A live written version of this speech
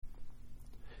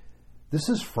This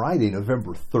is Friday,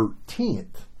 November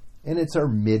 13th, and it's our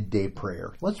midday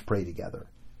prayer. Let's pray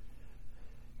together.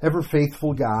 Ever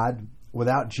faithful God,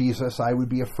 without Jesus, I would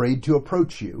be afraid to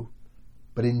approach you.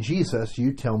 But in Jesus,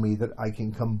 you tell me that I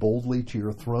can come boldly to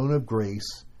your throne of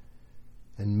grace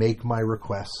and make my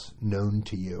requests known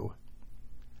to you.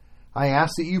 I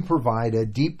ask that you provide a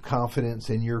deep confidence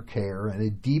in your care and a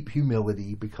deep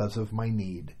humility because of my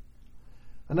need.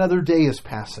 Another day is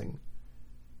passing.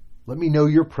 Let me know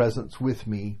your presence with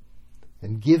me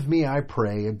and give me, I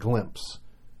pray, a glimpse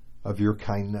of your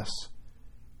kindness.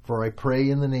 For I pray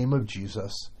in the name of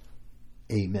Jesus.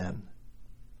 Amen.